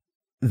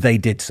 They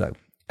did so.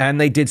 And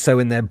they did so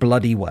in their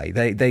bloody way.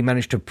 They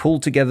managed to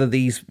pull together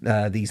these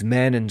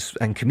men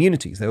and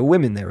communities. There were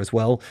women there as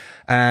well.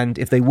 And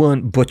if they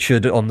weren't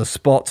butchered on the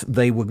spot,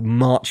 they were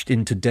marched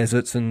into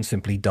deserts and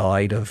simply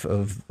died of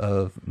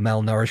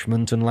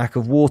malnourishment and lack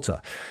of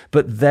water.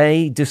 But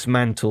they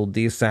dismantled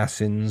the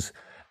assassins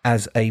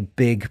as a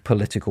big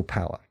political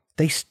power.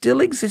 They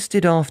still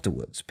existed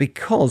afterwards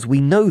because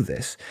we know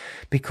this,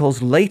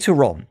 because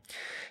later on,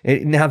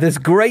 now, there's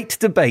great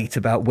debate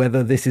about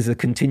whether this is a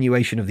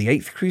continuation of the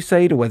 8th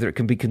Crusade or whether it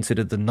can be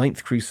considered the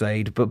 9th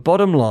Crusade, but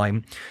bottom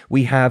line,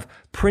 we have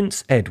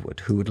Prince Edward,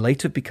 who would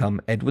later become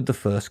Edward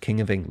I,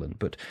 King of England.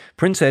 But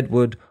Prince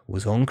Edward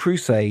was on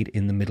crusade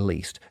in the Middle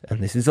East,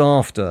 and this is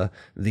after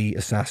the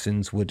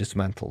assassins were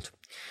dismantled.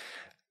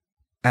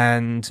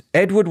 And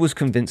Edward was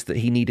convinced that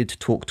he needed to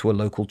talk to a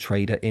local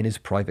trader in his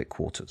private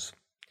quarters.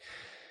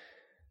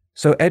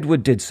 So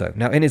Edward did so.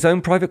 Now, in his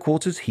own private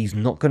quarters, he's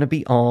not going to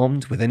be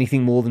armed with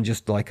anything more than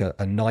just like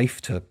a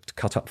knife to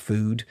cut up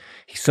food.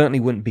 He certainly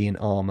wouldn't be in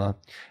armor.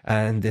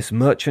 And this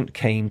merchant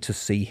came to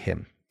see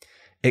him.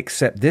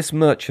 Except this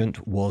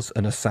merchant was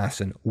an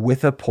assassin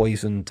with a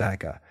poisoned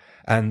dagger.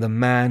 And the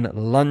man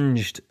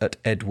lunged at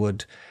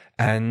Edward.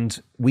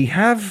 And we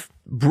have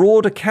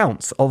broad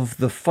accounts of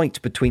the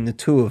fight between the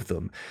two of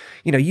them.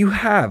 You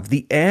have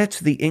the heir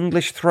to the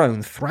English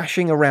throne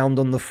thrashing around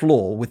on the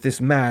floor with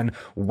this man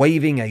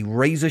waving a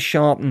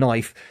razor-sharp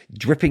knife,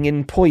 dripping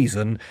in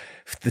poison,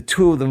 the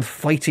two of them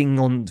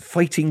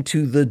fighting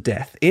to the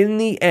death. In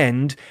the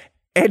end,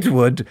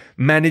 Edward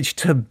managed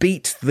to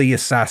beat the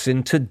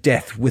assassin to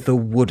death with a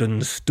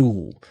wooden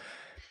stool.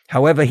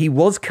 However, he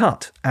was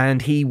cut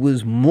and he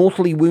was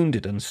mortally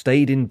wounded and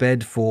stayed in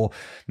bed for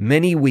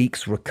many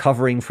weeks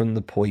recovering from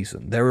the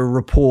poison. There are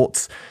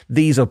reports,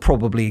 these are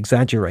probably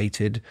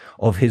exaggerated,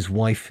 of his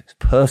wife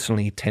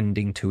personally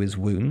tending to his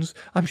wounds.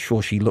 I'm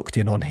sure she looked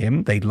in on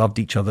him. They loved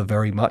each other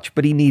very much,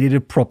 but he needed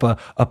a proper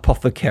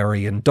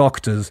apothecary and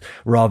doctors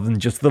rather than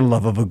just the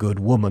love of a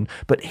good woman.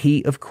 But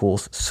he, of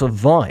course,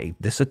 survived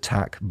this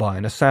attack by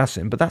an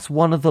assassin. But that's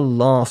one of the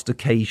last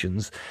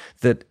occasions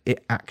that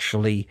it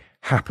actually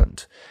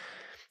happened.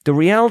 The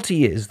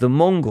reality is the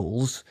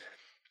Mongols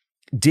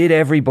did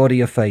everybody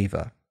a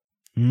favor.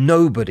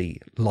 Nobody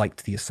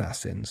liked the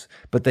assassins,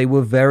 but they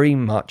were very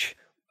much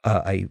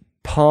a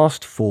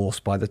past force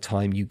by the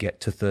time you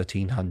get to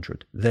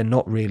 1300. They're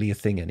not really a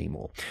thing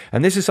anymore.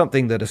 And this is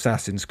something that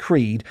Assassin's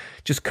Creed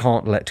just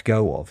can't let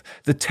go of.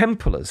 The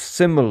Templars,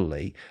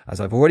 similarly, as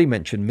I've already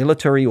mentioned,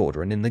 military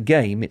order, and in the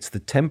game, it's the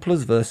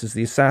Templars versus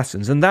the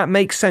Assassins, and that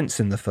makes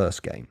sense in the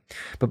first game.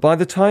 But by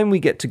the time we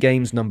get to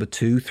games number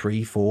 2,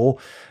 3, 4,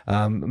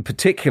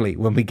 particularly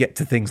when we get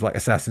to things like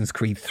Assassin's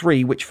Creed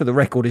 3, which for the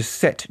record is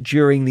set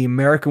during the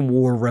American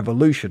War of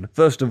Revolution.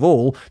 First of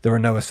all, there are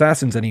no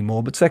assassins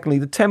anymore, but secondly,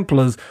 the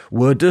Templars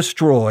were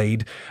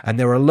destroyed, and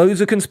there are loads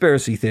of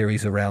conspiracy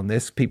theories around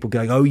this. People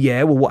going, oh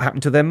yeah, well what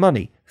happened to their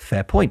money?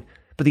 Fair point.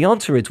 But the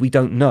answer is we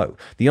don't know.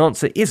 The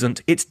answer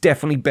isn't, it's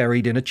definitely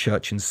buried in a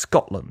church in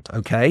Scotland,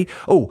 okay?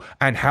 Oh,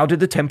 and how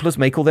did the Templars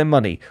make all their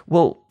money?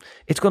 Well,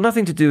 it's got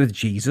nothing to do with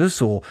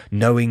Jesus or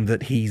knowing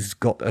that he's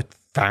got a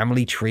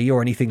family tree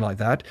or anything like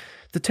that.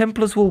 The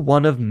Templars were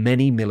one of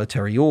many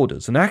military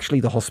orders, and actually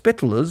the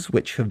Hospitallers,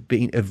 which have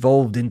been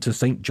evolved into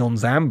St.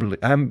 John's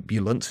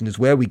Ambulance, and is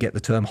where we get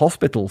the term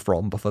hospital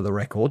from, for the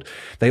record,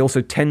 they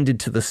also tended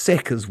to the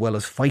sick as well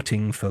as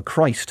fighting for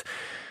Christ.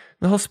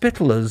 The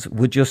Hospitallers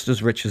were just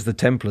as rich as the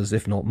Templars,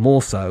 if not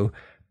more so,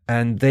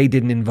 and they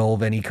didn't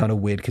involve any kind of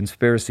weird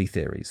conspiracy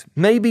theories.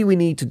 Maybe we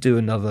need to do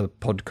another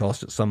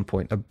podcast at some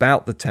point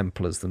about the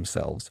Templars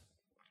themselves.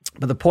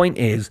 But the point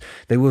is,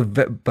 they were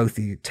both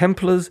the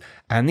Templars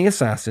and the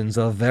Assassins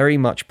are very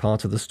much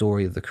part of the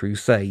story of the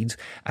Crusades,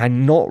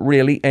 and not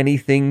really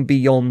anything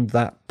beyond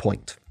that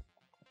point.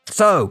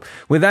 So,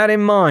 with that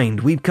in mind,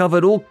 we've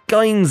covered all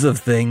kinds of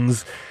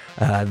things.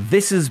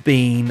 This has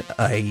been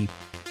a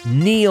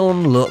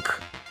neon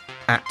look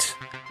at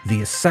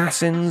the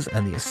Assassins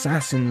and the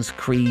Assassin's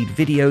Creed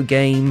video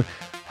game.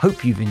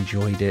 Hope you've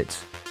enjoyed it.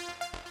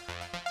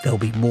 There'll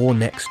be more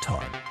next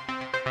time.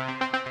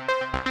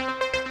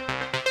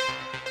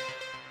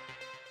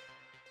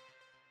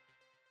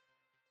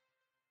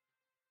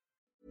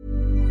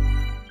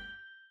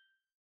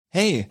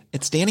 Hey,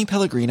 it's Danny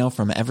Pellegrino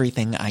from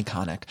Everything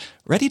Iconic.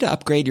 Ready to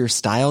upgrade your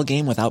style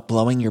game without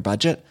blowing your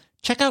budget?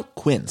 Check out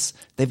Quince.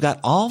 They've got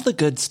all the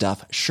good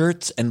stuff,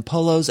 shirts and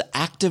polos,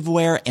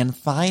 activewear, and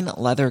fine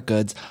leather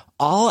goods,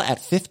 all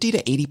at 50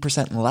 to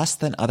 80% less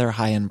than other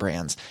high-end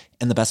brands.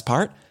 And the best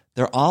part?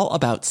 They're all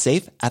about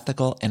safe,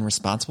 ethical, and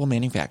responsible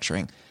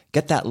manufacturing.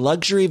 Get that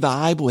luxury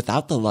vibe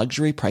without the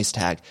luxury price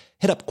tag.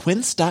 Hit up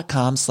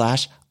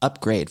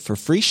quince.com/upgrade for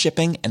free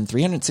shipping and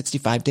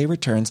 365-day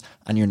returns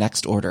on your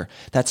next order.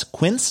 That's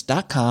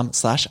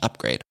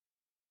quince.com/upgrade.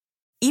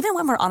 Even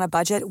when we're on a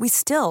budget, we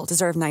still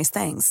deserve nice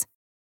things.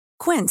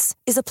 Quince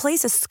is a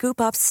place to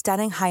scoop up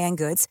stunning high-end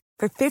goods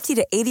for 50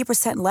 to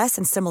 80% less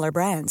than similar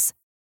brands.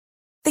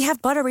 They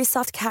have buttery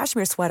soft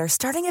cashmere sweaters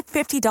starting at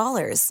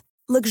 $50,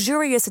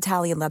 luxurious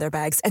Italian leather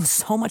bags, and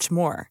so much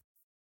more.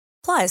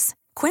 Plus,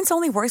 Quince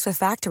only works with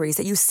factories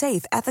that use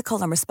safe,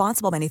 ethical, and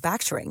responsible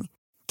manufacturing.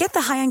 Get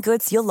the high-end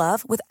goods you'll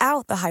love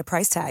without the high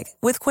price tag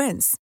with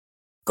Quince.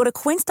 Go to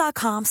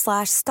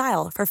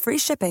quince.com/style for free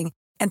shipping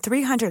and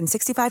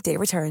 365-day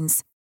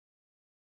returns.